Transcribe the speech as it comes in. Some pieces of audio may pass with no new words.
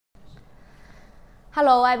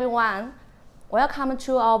Hello everyone, welcome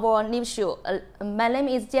to our live show. My name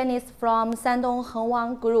is Janice from Shandong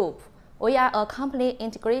Hengwang Group. We are a company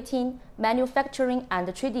integrating manufacturing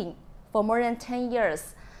and trading for more than 10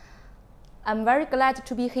 years. I'm very glad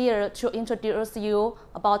to be here to introduce you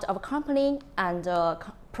about our company and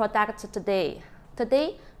product today.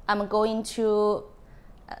 Today, I'm going to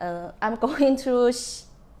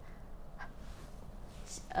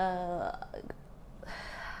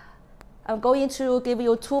give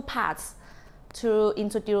you two parts to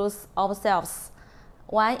introduce ourselves.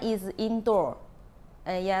 One is indoor,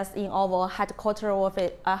 yes, in our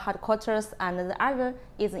headquarters, and the other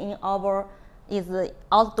is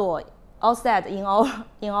outdoor, outside in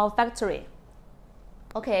our factory.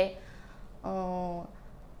 Okay.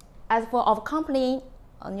 As for our company,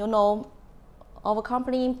 our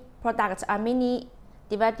company products are mainly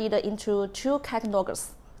divided into two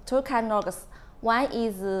catalogs. One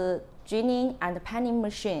is drilling and panning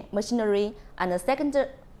machinery, and the second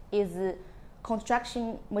is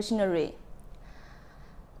construction machinery.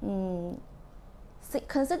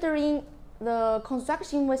 Considering the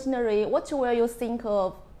construction machinery, what will you think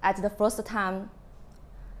of at the first time?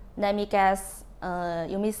 Let me guess.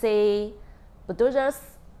 You may say bulldozers,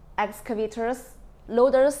 excavators,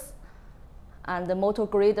 loaders, and the motor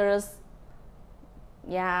graders.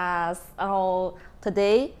 Yes.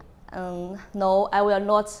 Today, no, I will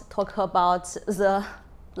not talk about the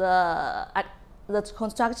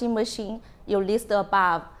construction machine you list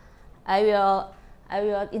above. I will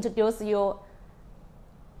introduce you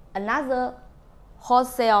another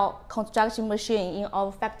wholesale construction machine in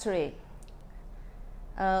our factory.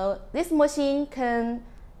 This machine can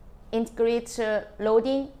integrate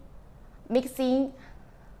loading, mixing,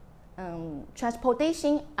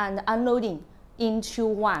 transportation, and unloading into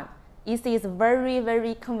one. It is very,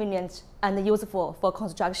 very convenient and useful for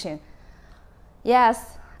construction.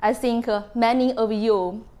 Yes, I think many of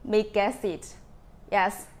you may guess it.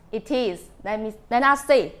 Yes, it is. Let us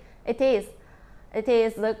say it is. It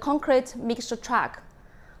is the concrete mixer truck.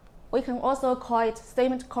 We can also call it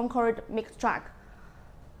cement concrete mixer truck.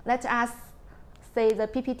 Let us see the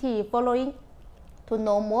PPT following to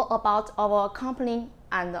know more about our company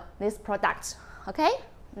and this product. Okay,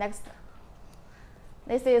 next.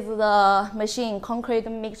 This is the machine concrete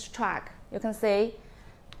mixer truck. You can see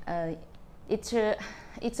it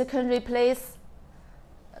can replace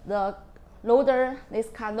the loader, this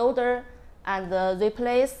car loader, and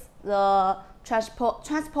replace the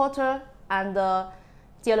transporter and the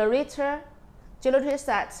generator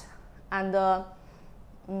set, and a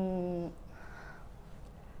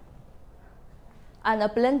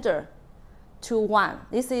blender to one.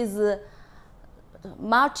 This is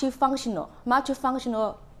multifunctional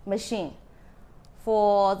machine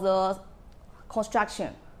for the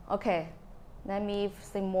construction. Okay, let me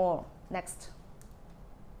say more. Next.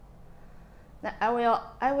 Now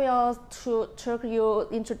I will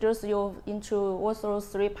introduce you into also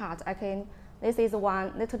three parts. This is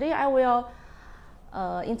one. Today I will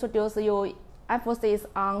introduce you emphasis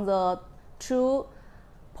on the 2.2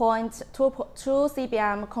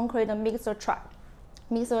 cbm concrete mixer truck.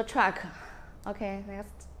 Okay,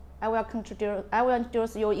 next. I will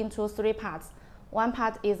introduce you into three parts. One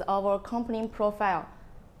part is our company profile.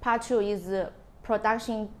 Part two is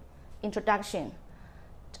production introduction.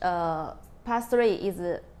 Part three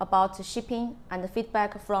is about shipping and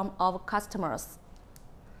feedback from our customers.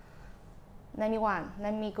 Let me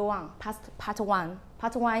go on. Part one.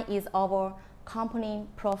 Part one is our company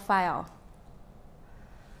profile.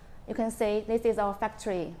 You can see this is our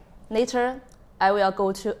factory. Later, I will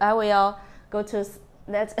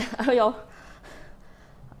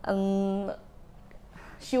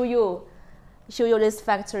show you this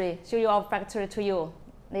factory, show you our factory to you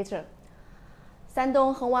later.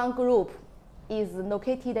 Shandong Hengwang Group is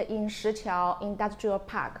located in Shiqiao Industrial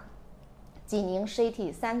Park, Jining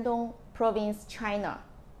City, Shandong Province, China.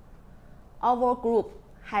 Our group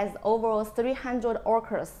has over 300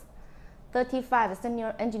 workers, 35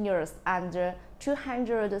 senior engineers, and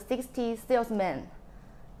 260 salesmen.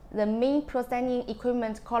 The main processing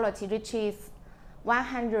equipment quality reaches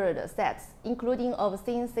 100 sets, including of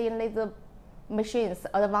CNC laser machines,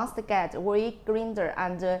 advanced gauge wheel grinder,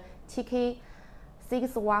 and TK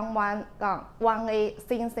 611-1A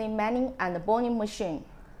CNC milling and boning machine.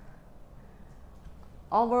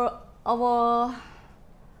 Our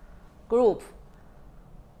group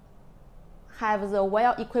have the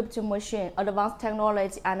well-equipped machine, advanced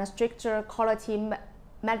technology, and stricter quality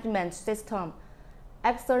management system,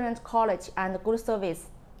 excellent quality, and good service.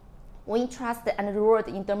 We trust and reward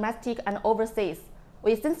in domestic and overseas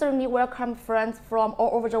We sincerely welcome friends from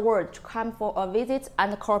all over the world to come for a visit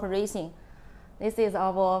and cooperation. This is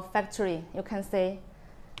our factory. You can see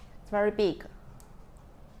it's very big.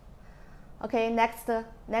 Okay, next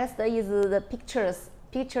is the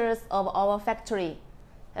pictures of our factory.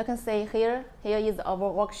 You can see here is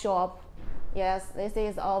our workshop. Yes, this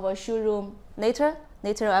is our showroom. Later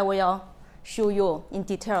I will show you in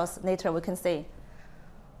details. Later we can see.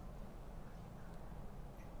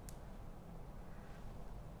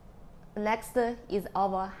 Next is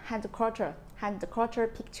our headquarters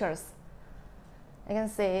pictures. You can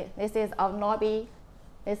see this is our lobby.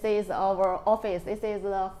 This is our office. This is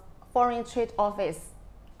the foreign trade office.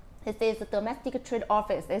 This is the domestic trade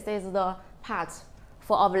office. This is the part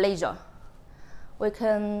for our leisure. We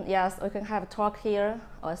can have talk here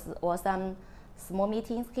or some small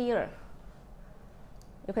meetings here.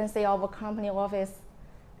 You can see our company office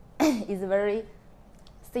is very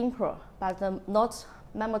simple but not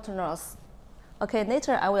monotonous. Okay,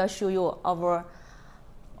 later I will show you our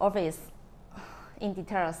office in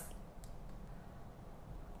details.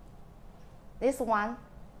 This one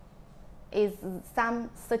is some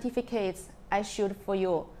certificates I showed for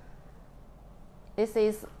you. This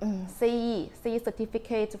is CE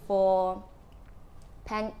certificate for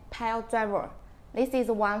pile driver. This is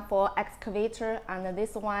one for excavator, and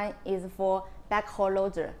this one is for backhoe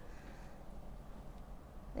loader.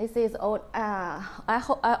 This is all.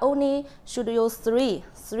 I only showed you three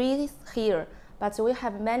here, but we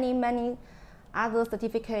have many other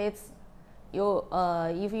certificates.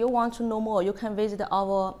 If you want to know more, you can visit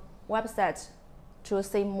our website to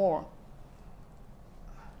see more.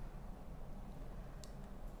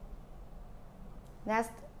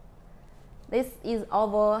 Next, this is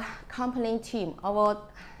our company team.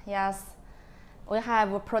 We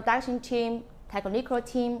have a production team, technical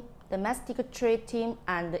team, domestic trade team,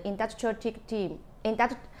 and industrial team,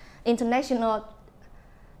 international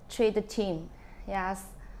trade team. Yes,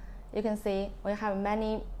 you can see we have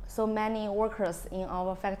so many workers in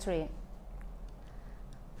our factory.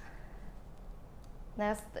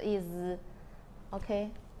 Next is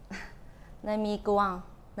okay. Let us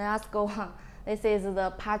go on. This is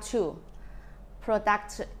the part 2,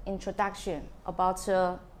 product introduction about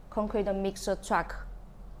concrete mixer truck.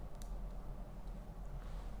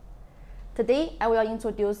 Today, I will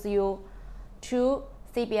introduce you to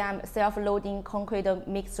CBM self-loading concrete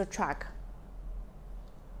mixer truck.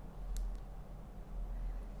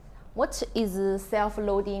 What is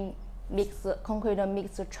self-loading concrete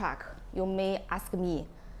mixer truck? You may ask me.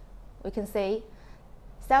 We can say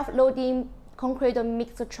self-loading concrete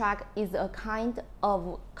mixer truck is a kind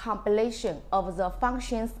of compilation of the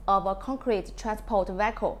functions of a concrete transport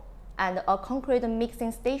vehicle and a concrete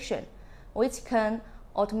mixing station, which can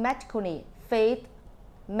automatically feed,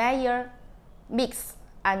 measure, mix,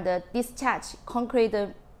 and discharge concrete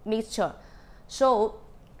mixture. So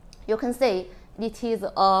you can say it is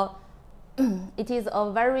a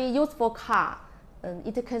very useful car.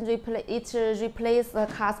 It can replace the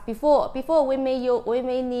cars before. We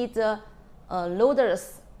may need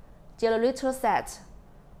loaders, generator set,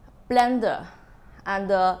 blender,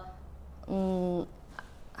 and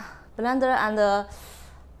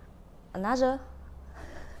another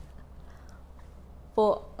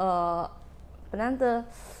for blender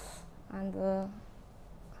and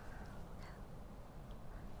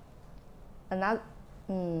another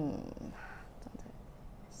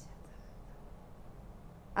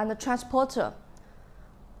and the transporter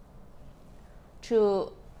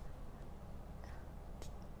to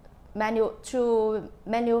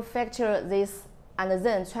manufacture this and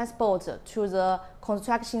then transport to the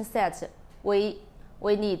construction site we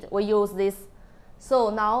use this. So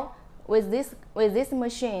now with this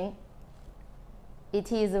machine, it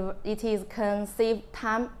can save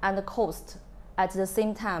time and cost at the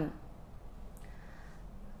same time.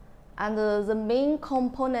 And the main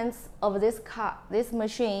components of this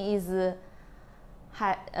machine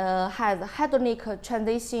has hydraulic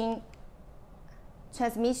transmission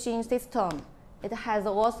system. It has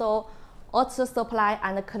also water supply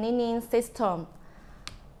and cleaning system,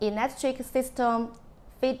 electric system,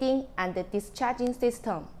 feeding and discharging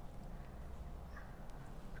system,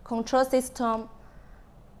 control system,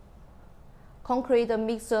 concrete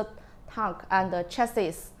mixer tank, and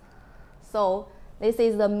chassis. So this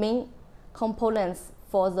is the main components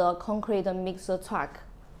for the concrete mixer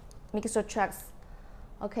trucks.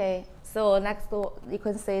 Okay, so next you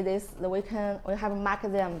can see this. We have marked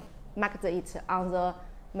it on the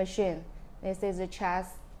machine. This is the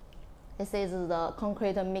chassis. This is the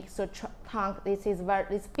concrete mixer tank. This is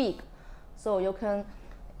big, so you can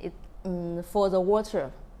for the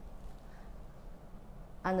water.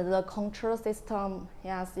 And the control system,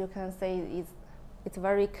 yes, you can say it's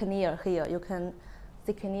very clear here. You can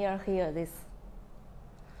see clear here this.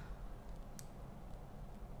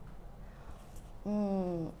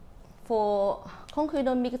 For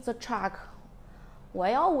concrete mixer truck,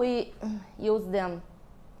 where we use them,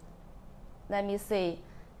 let me see.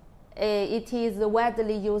 It is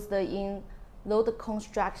widely used in road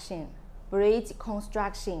construction, bridge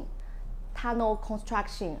construction, tunnel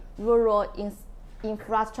construction, rural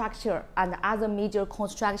infrastructure, and other major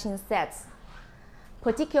construction sites.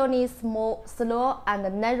 Particularly slow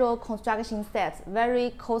and narrow construction sites,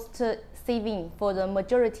 very cost-saving for the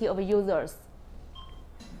majority of users.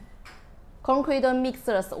 Concrete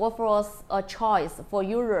mixers offers a choice for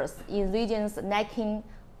users in regions lacking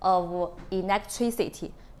of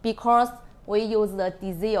electricity because we use the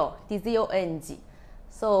diesel engine.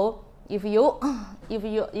 So if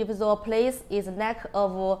the place is lack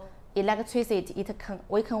of electricity,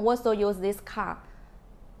 we can also use this car.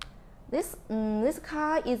 This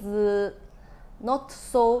car is not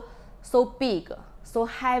so big, so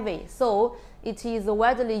heavy, so it is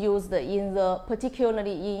widely used in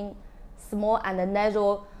particularly in small and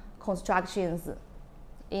narrow constructions,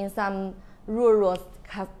 in some rural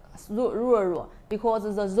because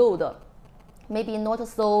the road maybe not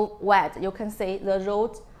so wide. You can say the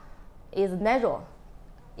road is narrow.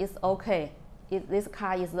 It's okay. This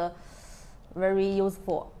car is very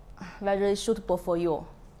useful, very suitable for you.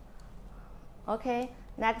 Okay,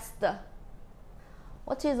 next.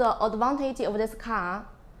 What is the advantage of this car?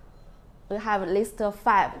 We have list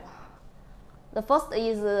 5. The first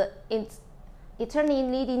is its eternally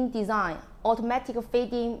leading design, automatic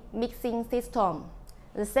feeding mixing system.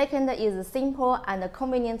 The second is simple and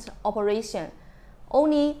convenient operation.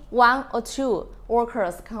 Only 1 or 2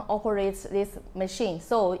 workers can operate this machine,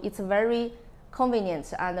 so it's very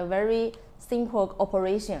convenient and very simple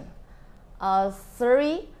operation.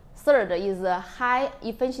 Third is high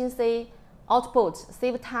efficiency output,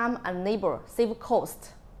 save time and labor, save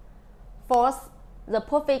cost. Fourth, the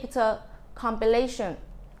perfect combination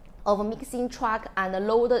of mixing truck and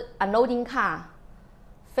unloading car.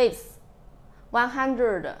 Fifth,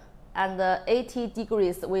 180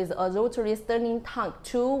 degrees with a rotary steering tank,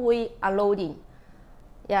 2-way unloading.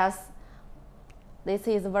 Yes, this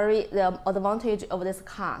is the advantage of this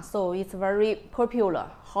car. So it's very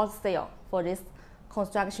popular, hot sale for this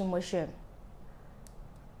construction machine.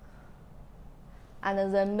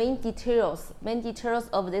 And the main details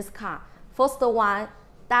of this car. First one,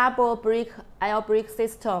 double air brake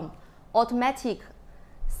system, automatic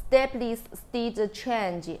stepless stage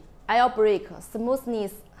change, air brake, smooth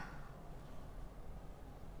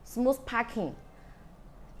parking.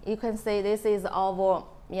 You can say this is our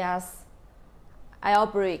air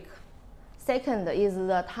brake. Second is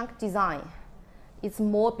the tank design. It's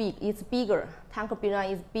bigger. Tank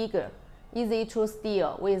design is bigger, easy to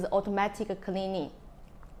steer with automatic cleaning.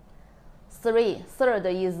 Third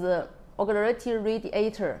is the auxiliary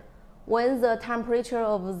radiator. When the temperature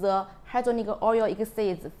of the hydronic oil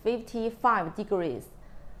exceeds 55 degrees,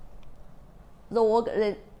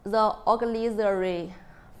 the auxiliary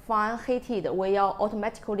fan heated will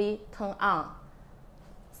automatically turn on.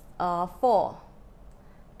 4.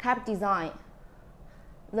 Cab design.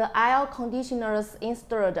 The air conditioners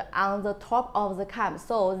installed on the top of the cab,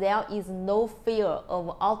 so there is no fear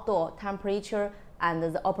of outdoor temperature and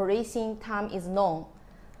the operation time is known.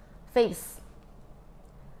 5th,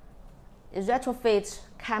 retrofit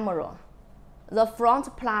camera. The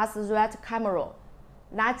front plus right camera,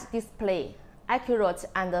 large display, accurate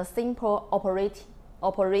and simple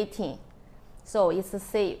operating. So it's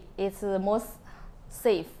safe. It's the most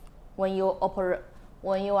safe when you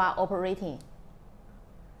are operating.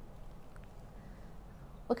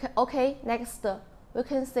 Okay. Next, we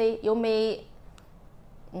can say you may.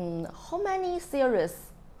 How many series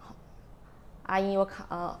are in your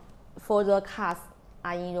for the cars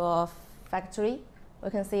are in your factory? We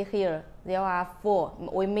can see here there are 4.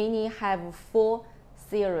 We mainly have 4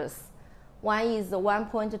 series. One is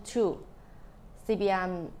 1.2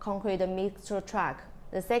 CBM concrete mixture truck.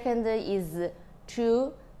 The second is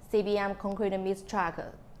 2 CBM concrete mixture truck.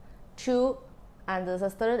 2, and the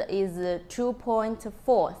third is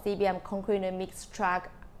 2.4 CBM concrete mixture truck.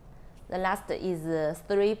 The last is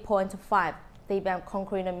 3.5 CBM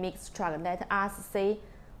concrete mixture truck. Let us see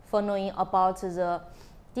following about the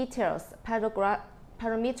details,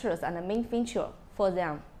 parameters, and main feature for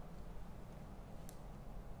them.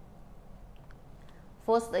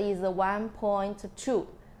 First is the 1.2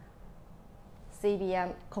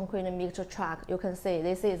 CBM concrete mixture truck. You can see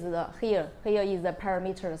this is here is the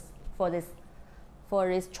parameters for this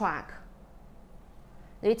truck.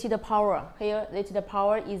 rated power. Here, rated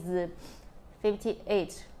power is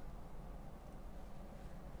 58.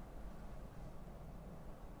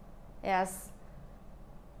 Yes,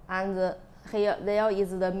 and here there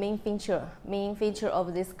is the main feature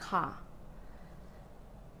of this car.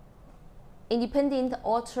 Independent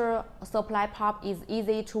auto supply pump is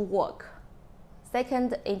easy to work.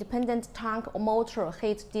 Second, independent tank motor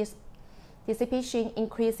heat dissipation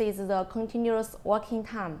increases the continuous working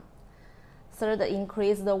time. Third,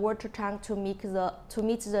 increase the water tank to meet the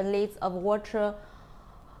needs of water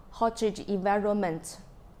hostage environment.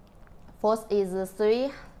 Fourth is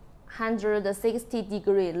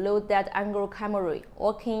 360-degree low dead angle camera.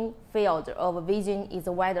 Working field of vision is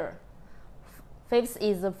wider. Fifth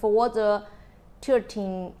is forward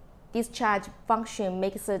tilting discharge function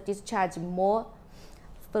makes the discharge more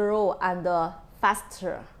thorough and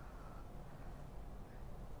faster.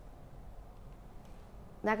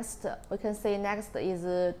 Next, we can say next is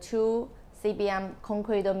 2 CBM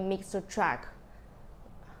concrete mixer truck.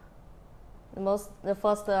 The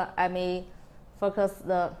first I may focus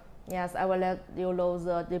yes, I will let you know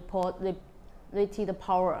the rated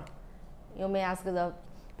power. You may ask the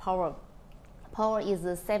power. Power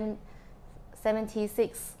is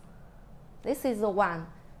 76. This is the one.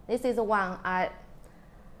 This is the one I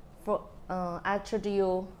told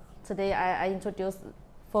you today. I introduced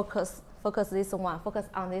focus this one. Focus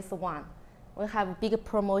on this one. We have big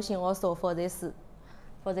promotion also for this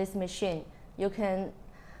machine. You can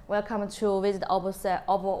welcome to visit our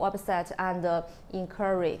website and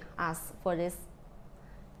inquiry us for this.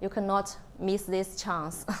 You cannot miss this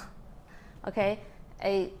chance. Okay,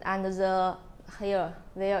 and there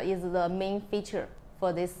is the main feature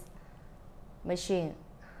for this machine.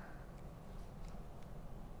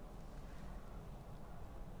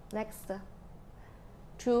 Next,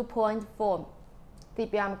 2.4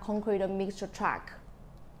 CBM concrete mixture truck.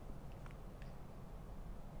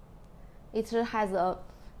 It has a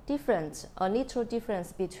little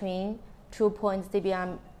difference between 2.0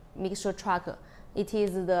 CBM mixture truck. It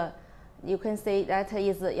is you can say that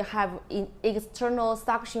you have external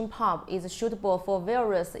suction pump is suitable for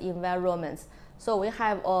various environments. So we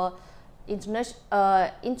have a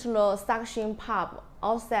internal suction pump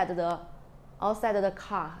outside the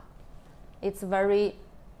car. It's very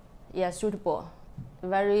suitable,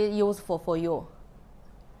 very useful for you.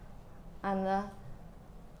 And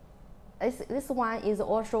this one is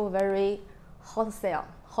also very hot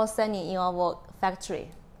selling in our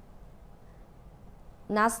factory.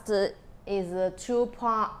 Next is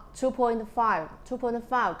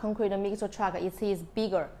 2.5 concrete mixer truck. It is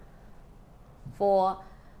bigger for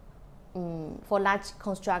large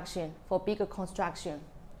construction, for bigger construction.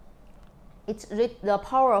 The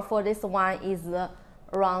power for this one is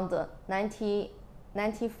around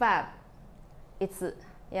 95. It's,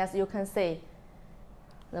 yes, you can say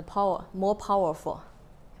the power more powerful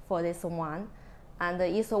for this one, and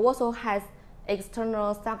it also has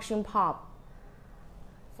external suction pump.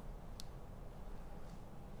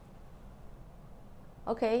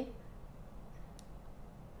 Okay,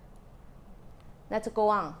 let's go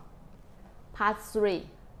on. Part 3,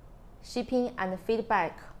 shipping and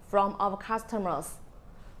feedback from our customers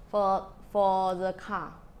for the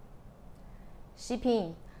car.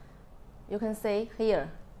 Shipping, you can say here.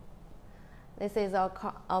 This is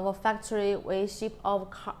our factory. We ship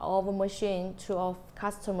our machine to our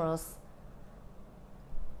customers.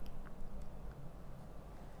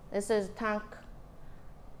 This is tank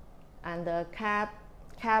and the cab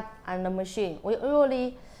and the machine. We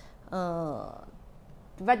usually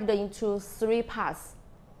divided into 3 parts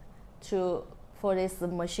for this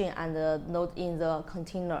machine and load in the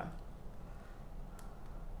container.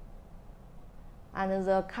 And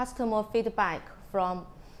the customer feedback from,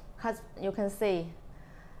 you can see,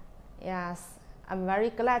 yes, I'm very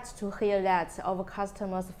glad to hear that our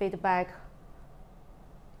customers' feedback.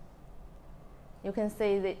 You can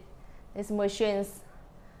see that these machines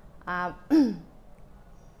are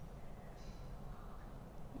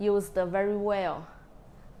used very well.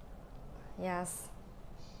 Yes.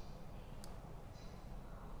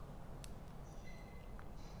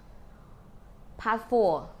 Part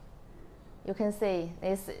 4, you can see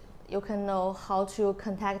this. You can know how to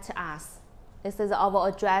contact us. This is our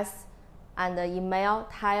address and email,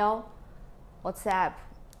 tile, WhatsApp.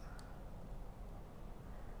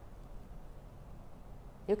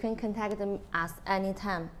 You can contact us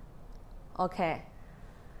anytime. Okay.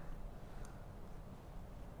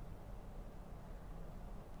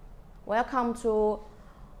 Welcome to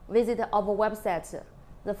visit our website.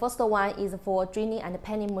 The first one is for drilling and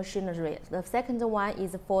penning machinery. The second one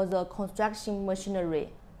is for the construction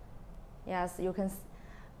machinery. Yes, you can.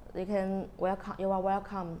 you are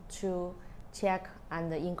welcome to check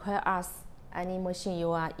and inquire us any machine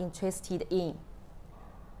you are interested in.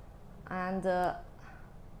 And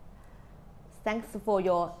thanks for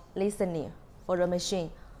your listening for the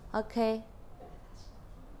machine. Okay.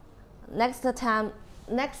 Next time,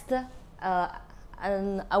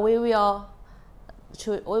 and I will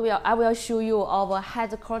show you our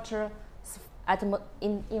headquarters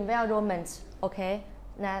environment. Okay.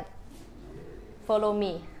 Now follow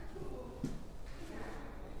me.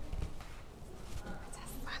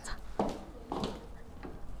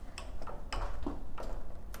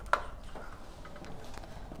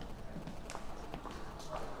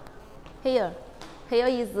 Here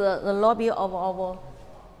is the lobby of our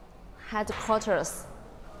headquarters.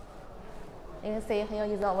 You can see here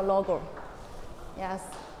is our logo. Yes,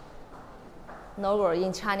 logo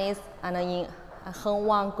in Chinese and in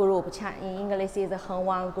Hengwang Group. In English is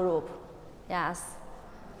Hengwang Group. Yes,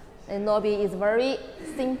 the lobby is very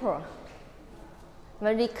simple,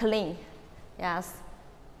 very clean. Yes,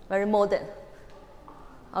 very modern.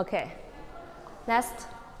 Okay,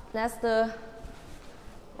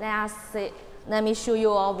 let me show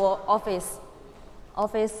you our office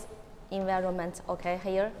environment. Okay,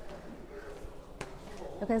 here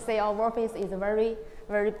you can see our office is very,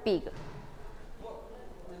 very big.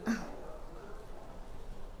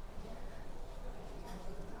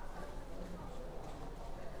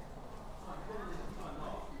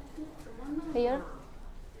 Here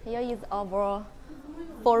is our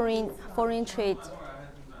foreign trade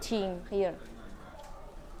team here.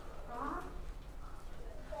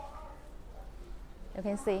 You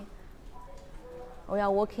can see we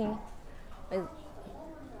are working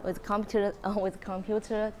with computer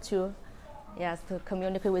to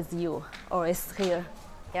communicate with you. Or it's here.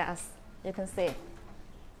 Yes, you can see.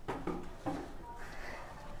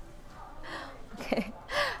 Okay,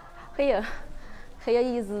 here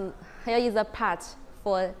is a part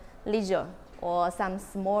for leisure or some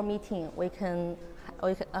small meeting we can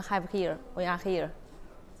have here. We are here.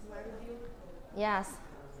 Yes.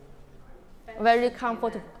 Very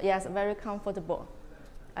comfortable. Yes, very comfortable.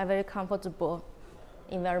 A very comfortable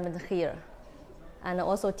environment here, and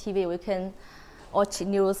also TV. We can watch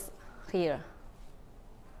news here.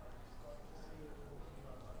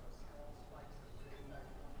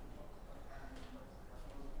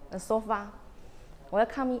 A sofa.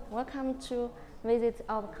 Welcome to visit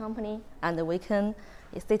our company, and we can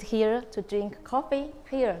sit here to drink coffee.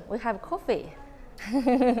 Here we have coffee.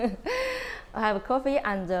 We have coffee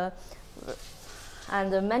and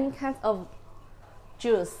many kinds of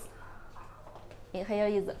juice. Here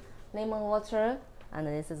is lemon water, and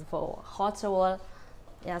this is for hot or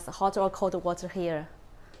hot or cold water here.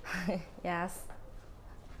 Yes.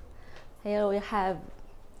 Here we have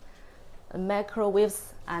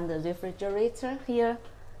microwaves and refrigerator here.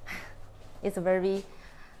 It's very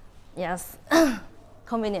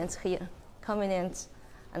convenient here, convenient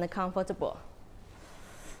and comfortable.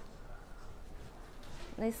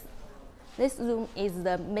 This room is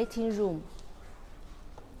the meeting room.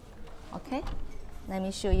 Okay, let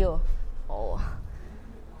me show you. Oh,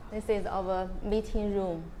 this is our meeting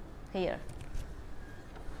room here.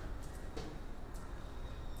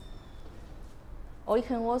 Or you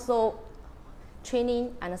can also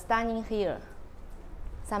training and studying here.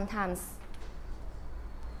 Sometimes.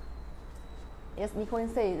 Yes, you can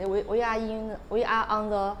see we are on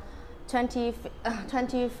the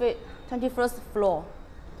 21st floor.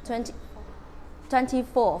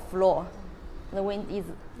 24th floor. The wind is,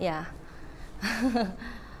 yeah.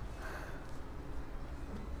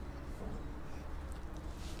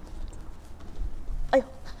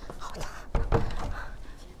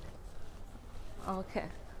 Okay,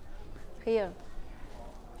 here.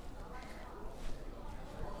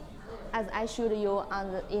 As I showed you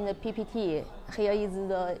in the PPT, here is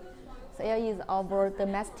our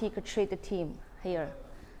domestic trade team. Here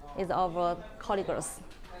is our colleagues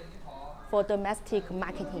for domestic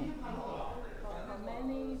marketing. How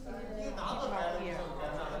many people are here?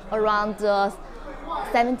 Around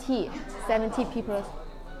 70 people.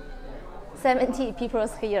 70 people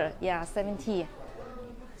here. Yeah, 70.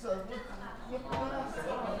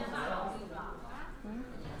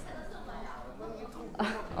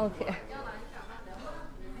 Okay.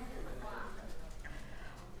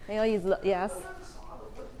 Here is yes.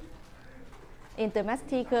 In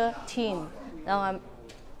domestic team, now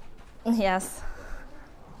yes.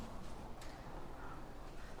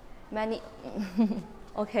 Many.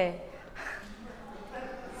 Okay.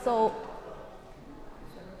 So.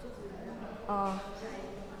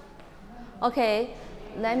 Okay.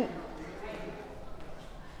 Then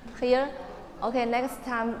here Okay, next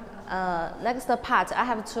part I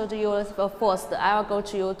have told you first. I will go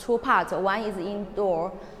to you two parts. One is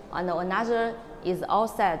indoor, and another is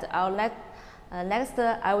outside. Next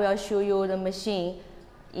I will show you the machine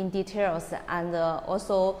in details and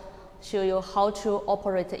also show you how to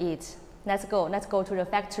operate it. Let's go. Let's go to the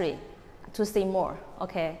factory to see more.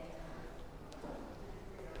 Okay.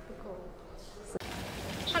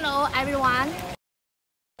 Hello everyone.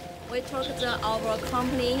 We talked our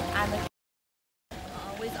company and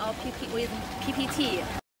with our PPT,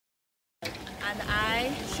 and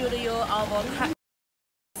I showed you our car.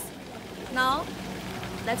 Now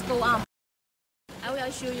let's go on. I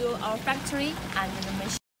will show you our factory and the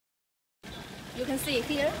machine. You can see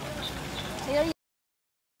here is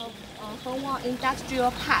Hongwang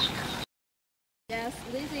Industrial Park. Yes,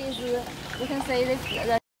 this is, you can see this,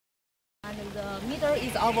 and the middle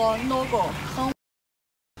is our logo.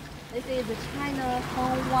 This is China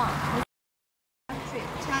Hongwang.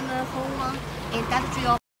 China Hongwang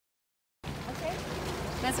Industrial. Okay,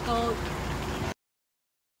 let's go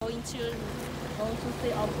to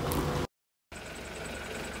see our.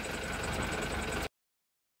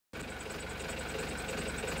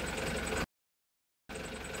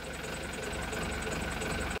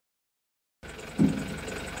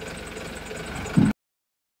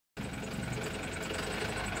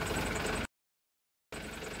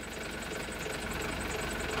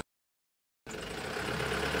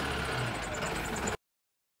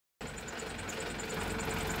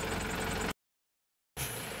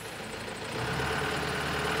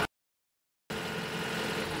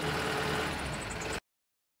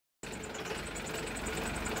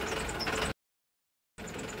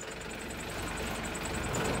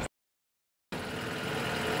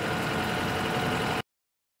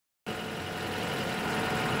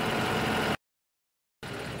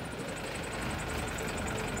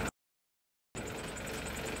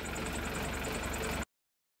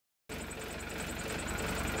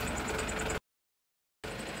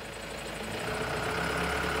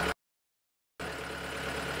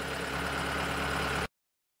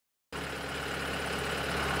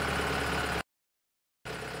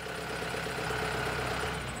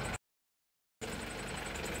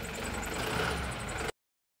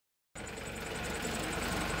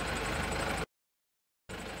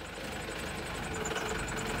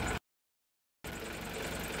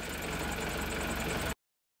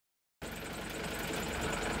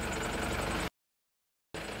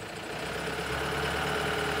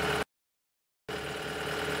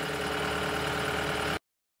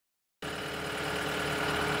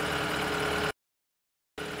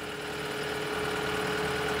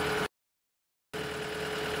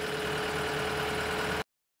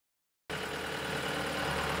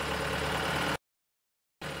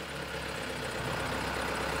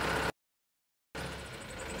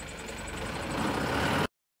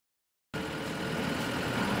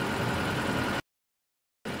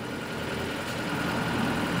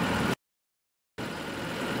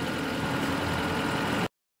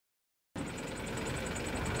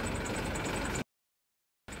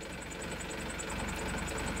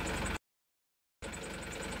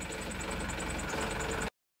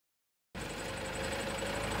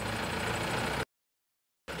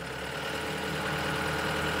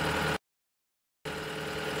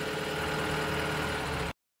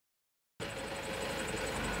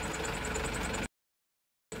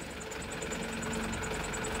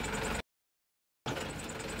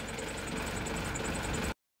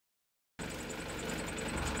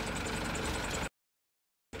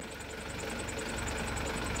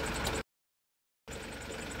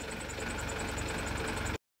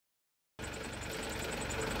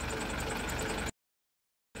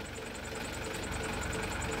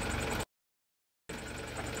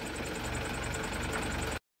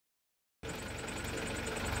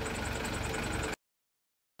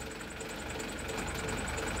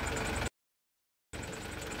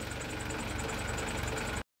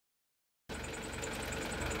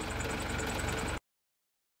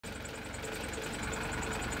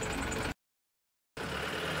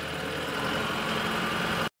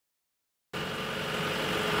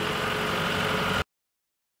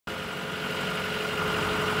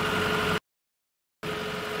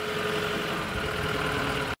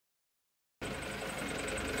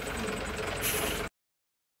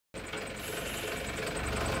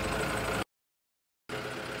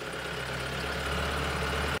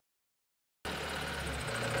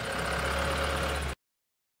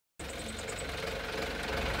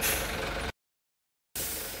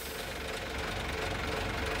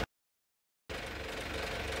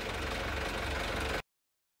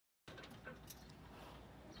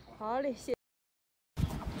好嘞，谢。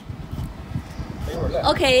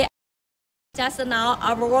Okay, just now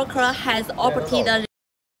our worker has operated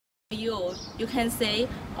you. You can see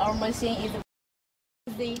our machine is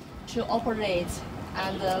easy to operate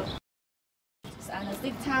and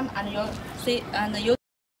save time and your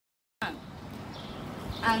time.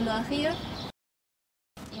 And here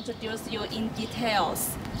introduce you in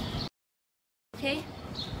details. Okay,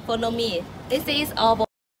 follow me. This is our.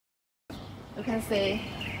 You can see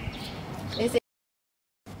this is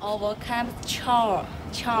our capture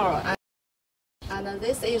and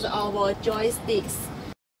this is our joysticks.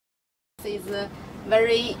 This is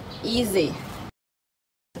very easy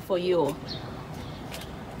for you.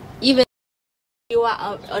 Even if you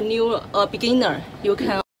are a beginner, you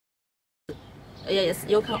can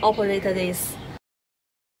operate this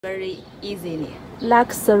very easily.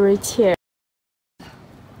 Luxury chair.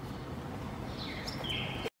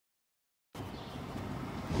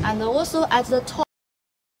 And also at the top,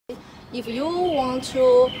 if you want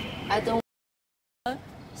to add one,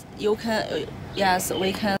 you can yes,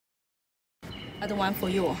 we can add one for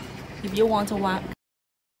you. If you want one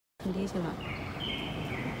conditioner,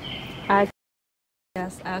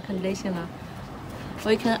 yes, air conditioner,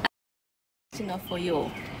 we can add conditioner for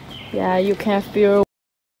you. Yeah, you can feel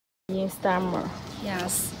in summer.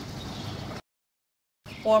 Yes,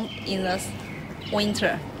 warm in the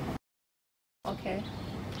winter. Okay.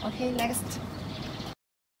 Okay, next.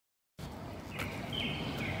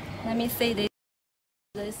 Let me see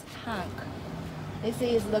this tank. This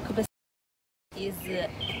is the capacity is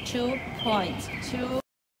 2.2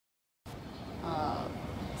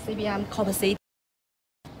 CBM capacity.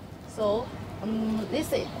 So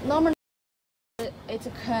this is normally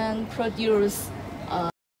it can produce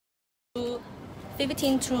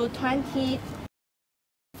 15 to 20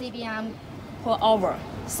 CBM per hour.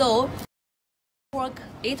 So work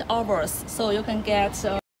 8 hours, so you can get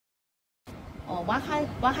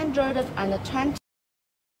 120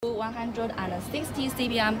 to 160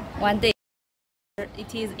 CBM one day.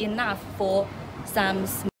 It is enough for some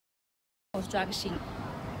small construction.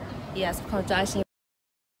 Yes, construction.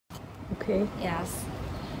 Okay. Yes.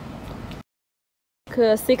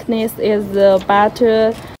 Thickness is about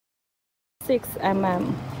 6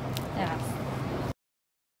 mm. Yes.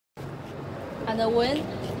 And when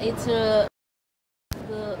it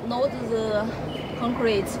load the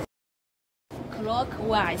concrete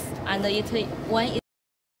clockwise, and when it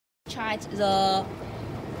charge the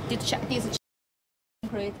discharge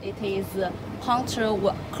concrete, it is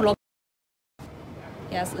counterclock.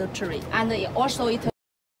 Yes, the tree, and also it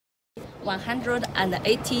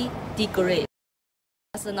 180 degrees.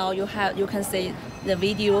 So now you can see the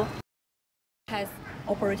video has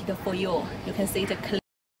operated for you. You can see the clear.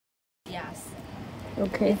 Yes.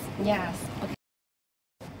 Okay. Yes. Okay.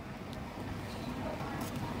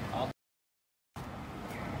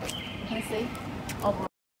 You can see over.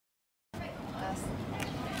 Yes.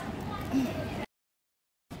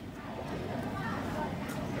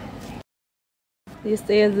 This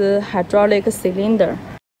is a hydraulic cylinder.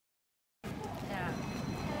 Yeah.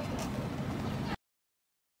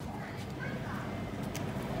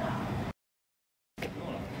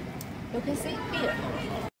 You can see here.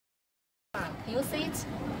 Can you see it?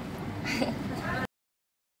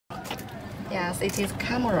 Yes, it is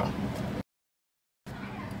camera.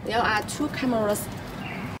 There are 2 cameras.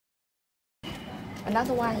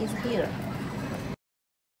 Another one is here.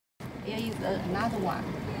 Here is another one.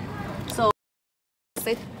 So,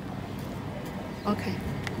 sit. Okay.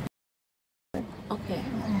 Okay.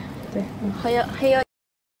 Here is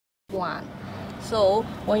one. So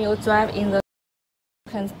when you drive in the,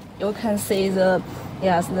 you can see the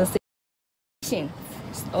station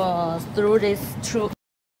through these 2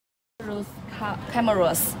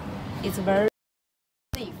 cameras. It's very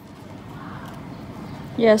safe.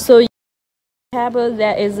 Yeah. So you have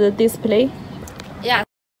there is a display. Yeah.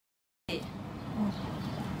 Okay.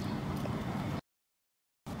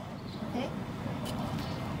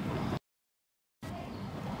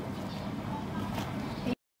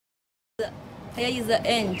 Here is the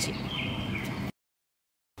engine.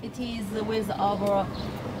 It is with our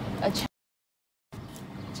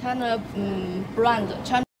China brand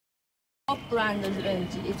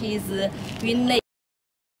range. It is Yunlei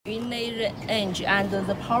range, and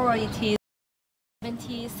the power it is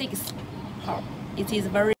 76 power. It is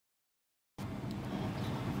very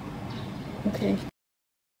Okay.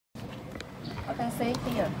 I can see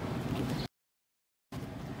here.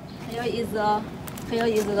 Here is the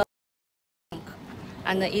tank,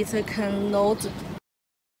 and it can load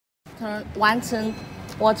 1 ton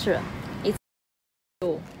water. It's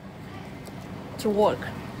to work.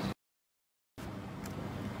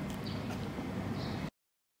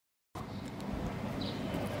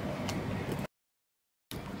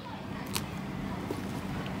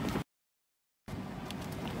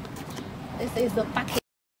 This is the bucket.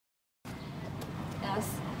 Yes.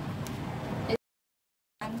 It's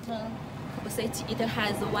 1 ton capacity. It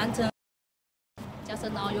has 1 ton.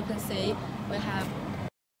 Just now you can see we have,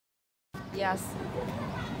 yes,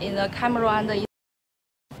 in the camera and the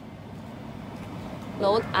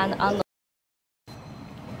load and unload.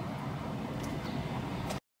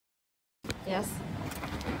 Yes,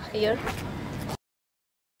 here.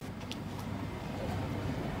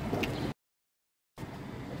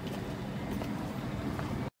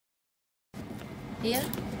 Here.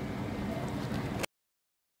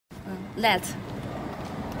 Let.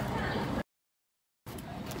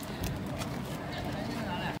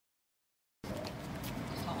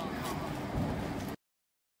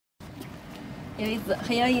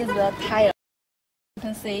 Here is the tire. You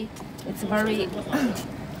can see it's very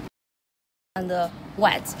and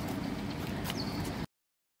wet.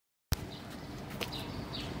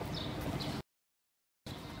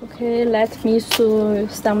 Okay, let me show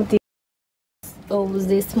some details of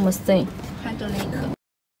this machine. Hydraulic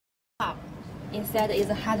pump. Inside is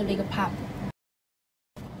a hydraulic pump.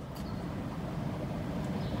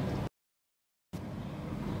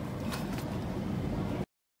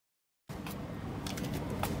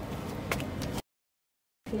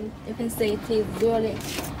 You can see it is really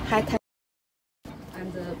high tech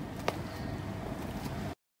and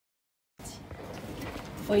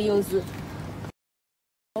we use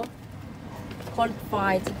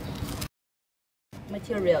qualified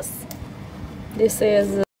materials. This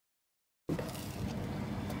is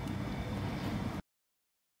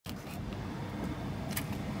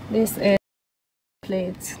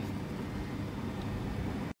plates.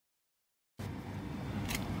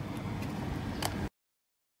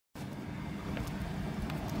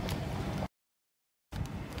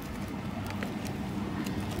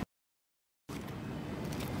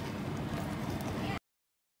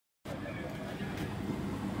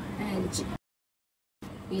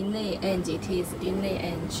 Relay engine, it is relay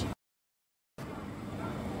engine.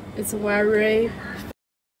 It's very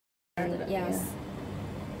yes.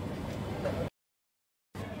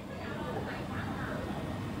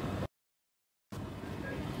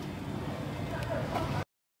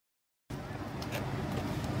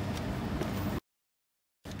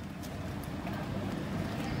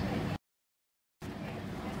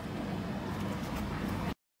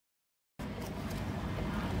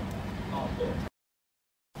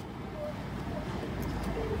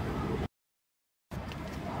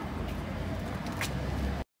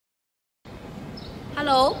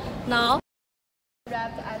 Hello, now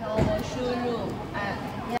wrapped at our showroom.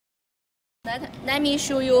 Let me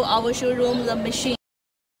show you our showroom, the machine.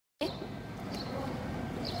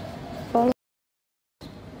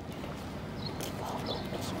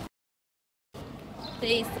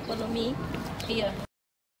 Please follow me here.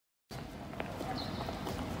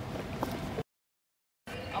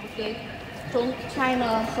 Okay, from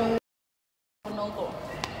China, from logo.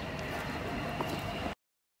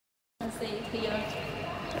 You can see here,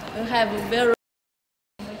 we have very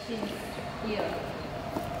machines here.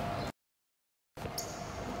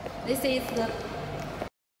 This is the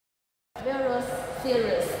various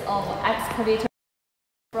series of excavators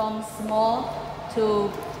from small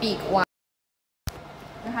to big one.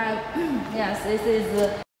 We have, yes, this is the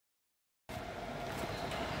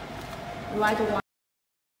right one.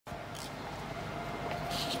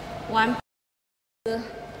 One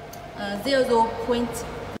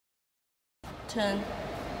 0.10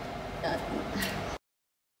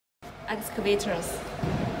 excavators.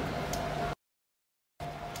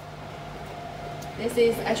 This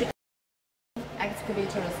is actually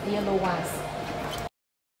excavators, yellow ones,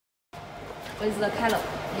 with the color.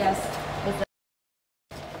 Yes, with the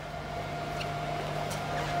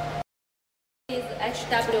this is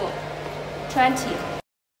HW20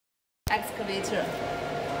 excavator.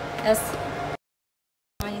 Yes,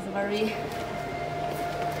 one is very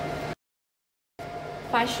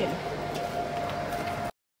fashion.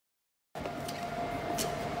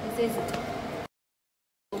 This is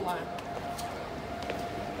one.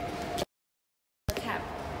 Cap.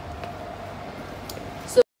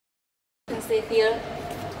 So you can see here.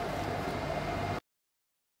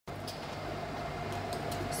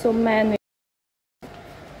 so many.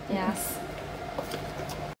 Yes.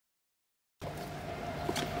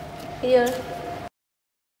 Here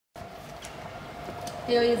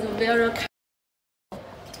is very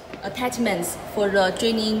attachments for the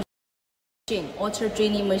draining machine, water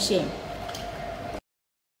draining machine.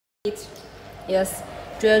 Yes,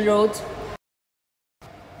 drill road.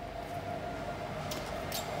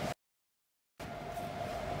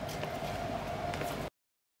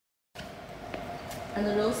 And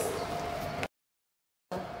those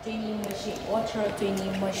machine, water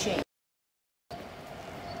draining machine.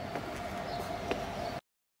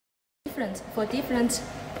 For different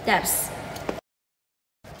depths.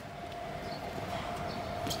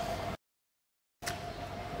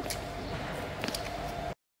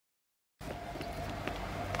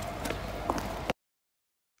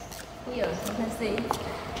 Here you can see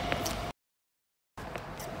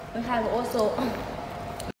we have also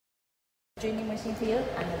draining machine here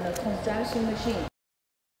and the construction machine.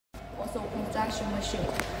 Also construction machine.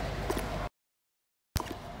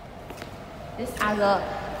 These are the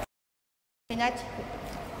kinetic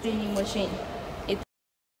draining machine. It's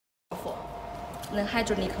powerful. The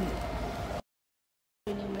hydraulic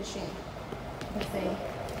draining machine. You can see.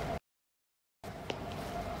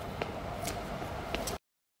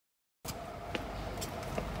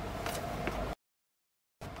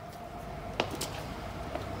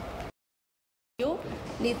 You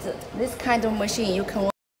need this kind of machine. You can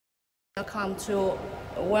welcome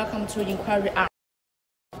to inquiry art.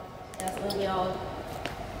 Yes, we will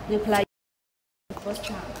reply first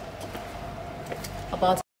time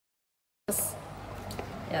about this.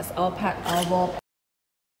 Yes, our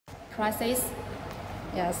prices.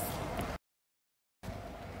 Yes.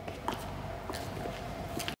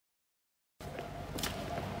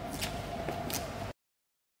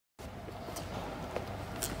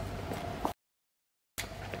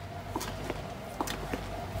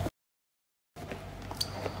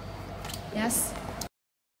 Yes.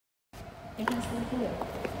 You can see here.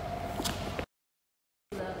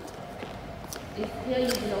 Here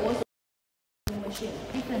is the also machine.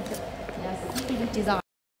 Different, yes, different design.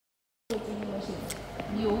 Machine,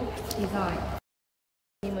 new design.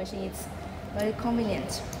 Machine is very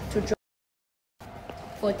convenient to draw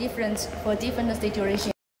for different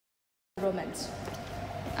situation environment.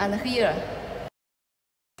 And here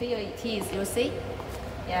it is. You see?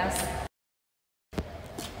 Yes.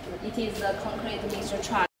 It is the concrete mixture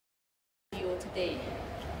truck you today.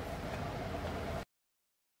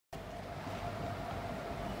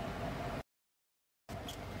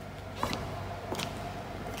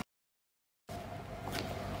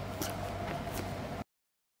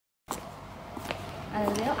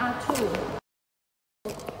 And there are two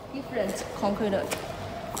different concrete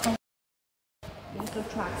mixture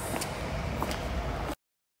trucks.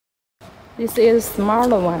 This is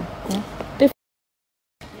smaller one. Yeah.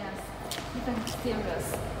 Different series.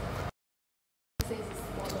 This is the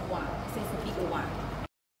smaller one. This is the bigger one.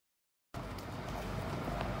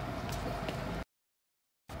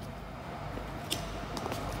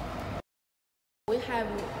 We have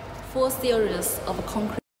 4 series of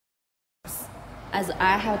concrete, as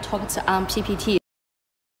I have talked on PPT.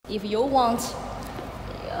 If you want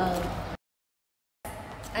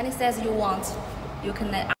any size you want, you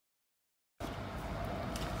can.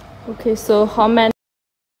 Okay, so how many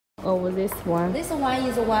over this one? This one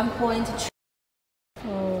is 1.2.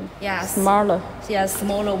 Oh, yes. Smaller. Yes,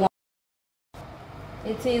 smaller one.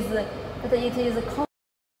 It is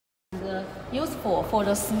useful for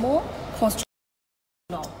the small construction.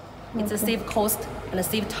 No, it's a save cost and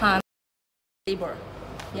save time, labor.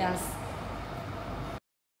 Yes.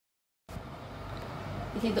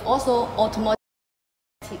 It is also automatic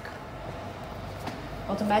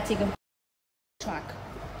truck.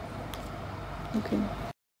 Okay.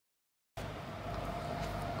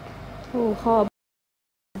 Oh, how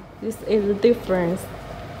this is the difference.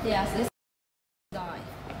 Yes, this design.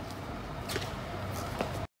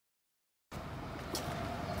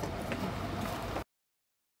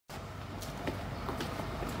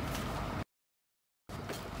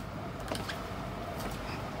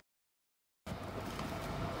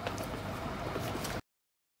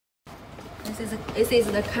 This is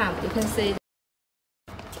the camp. You can see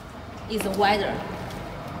is wider.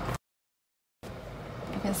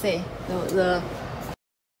 You can see the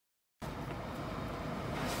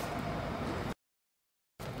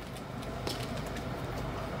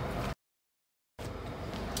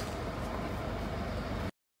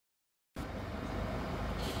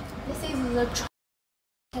this is the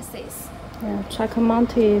chassis. Yeah, truck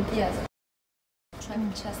mounted. Yes.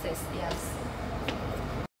 Truck chassis. Yes.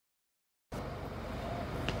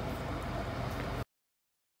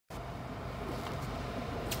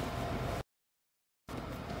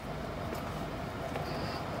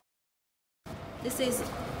 This is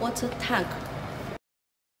water tank,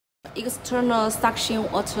 external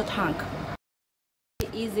suction water tank.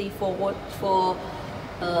 Easy for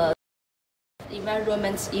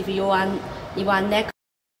environment if you are neck.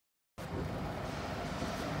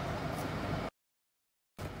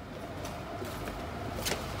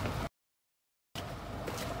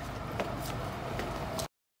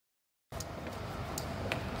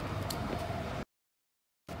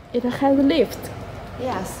 It has a lift.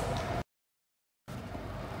 Yes.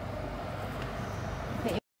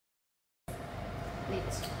 Okay.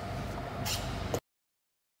 Lift.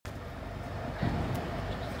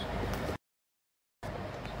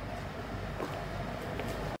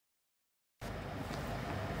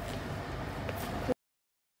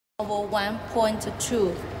 Over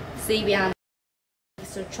 1.2 CBM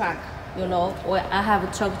mixer truck, you know, where I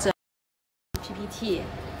have talked PPT.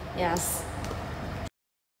 Yes.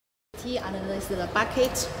 And this is the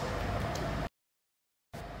bucket.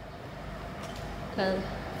 Can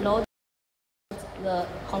load the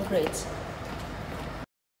concrete.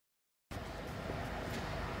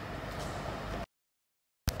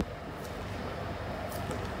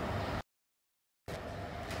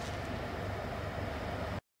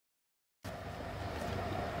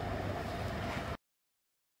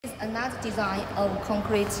 This is another design of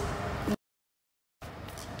concrete. You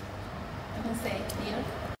can see here.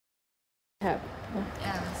 Have.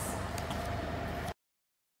 Yes.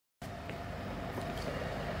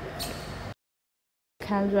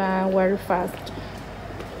 Can run very fast.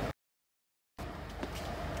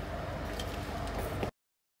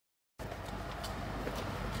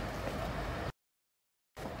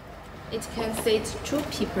 It can sit 2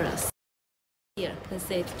 people. Here can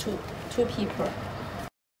sit two people.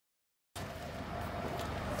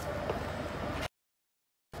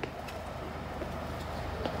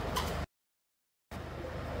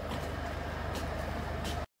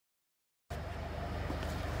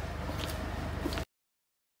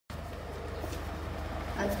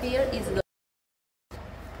 And here is the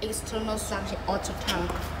external suction auto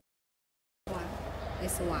tank.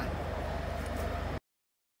 This one.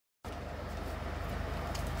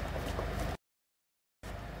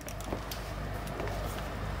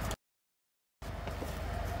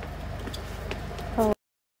 Oh,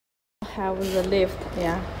 have the lift.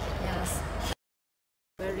 Yeah. Yes.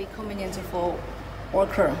 Very convenient for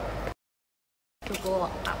worker to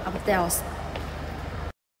go upstairs.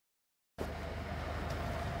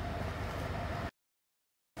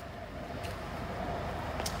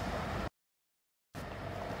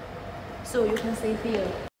 So you can see here,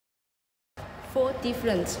 four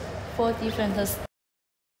different concrete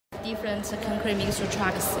mixer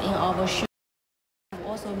trucks in our shop.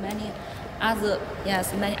 Also many other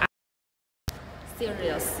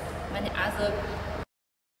series, many other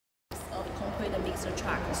of concrete mixer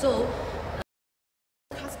truck. So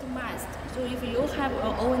customized. So if you have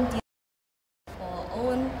your own design or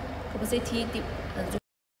own capacity,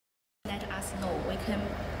 let us know. We can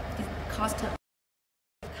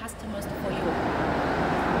customers for you.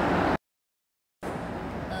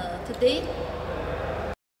 Today,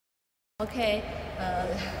 okay,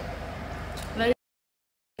 very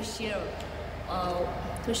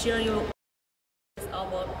to share you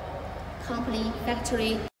our company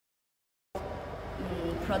factory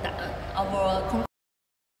product, our.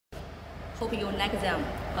 Hope you like them.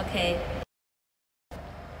 Okay.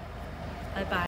 Bye bye.